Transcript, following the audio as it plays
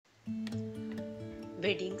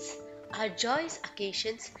Weddings are joyous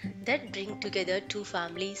occasions that bring together two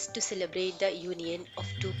families to celebrate the union of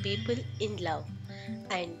two people in love.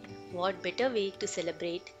 And what better way to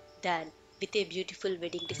celebrate than with a beautiful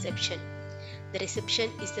wedding reception? The reception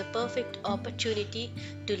is the perfect opportunity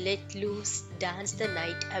to let loose, dance the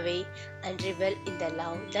night away, and revel in the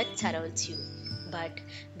love that surrounds you. But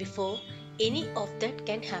before any of that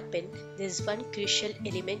can happen, there is one crucial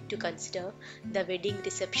element to consider: the wedding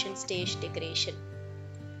reception stage decoration.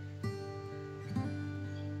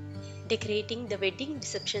 Decorating the wedding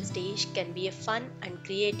reception stage can be a fun and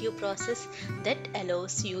creative process that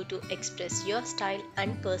allows you to express your style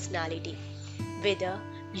and personality. Whether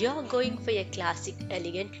you're going for a classic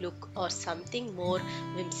elegant look or something more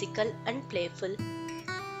whimsical and playful,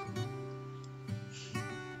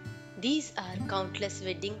 these are countless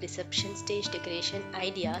wedding reception stage decoration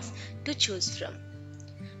ideas to choose from.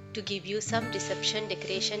 To give you some reception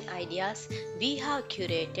decoration ideas, we have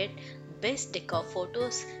curated best decor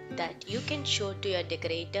photos that you can show to your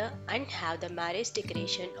decorator and have the marriage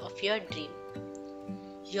decoration of your dream.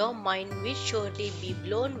 Your mind will surely be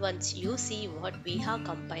blown once you see what we have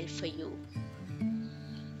compiled for you.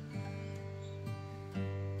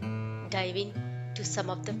 Dive into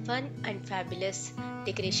some of the fun and fabulous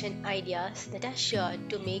decoration ideas that are sure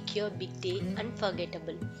to make your big day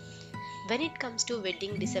unforgettable. When it comes to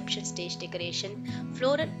wedding reception stage decoration,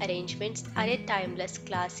 floral arrangements are a timeless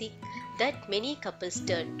classic that many couples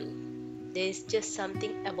turn to. There is just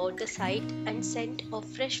something about the sight and scent of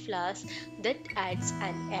fresh flowers that adds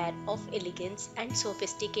an air of elegance and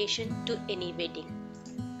sophistication to any wedding.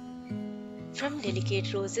 From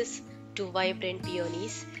delicate roses to vibrant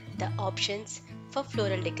peonies, the options for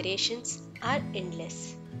floral decorations are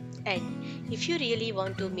endless. And if you really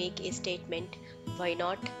want to make a statement, why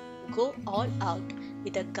not go all out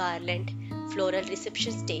with a garland floral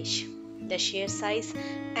reception stage? The sheer size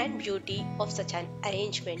and beauty of such an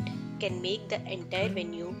arrangement can make the entire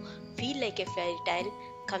venue feel like a fairy tale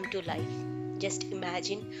come to life. Just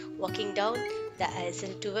imagine walking down the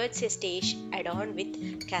aisle towards a stage adorned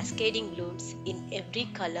with cascading blooms in every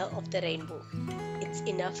color of the rainbow. It's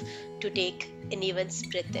enough to take anyone's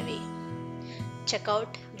breath away. Check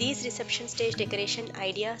out these reception stage decoration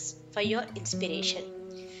ideas for your inspiration.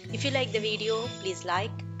 If you like the video, please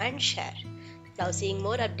like and share. Now seeing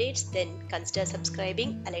more updates, then consider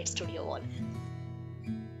subscribing Allied Studio Wall.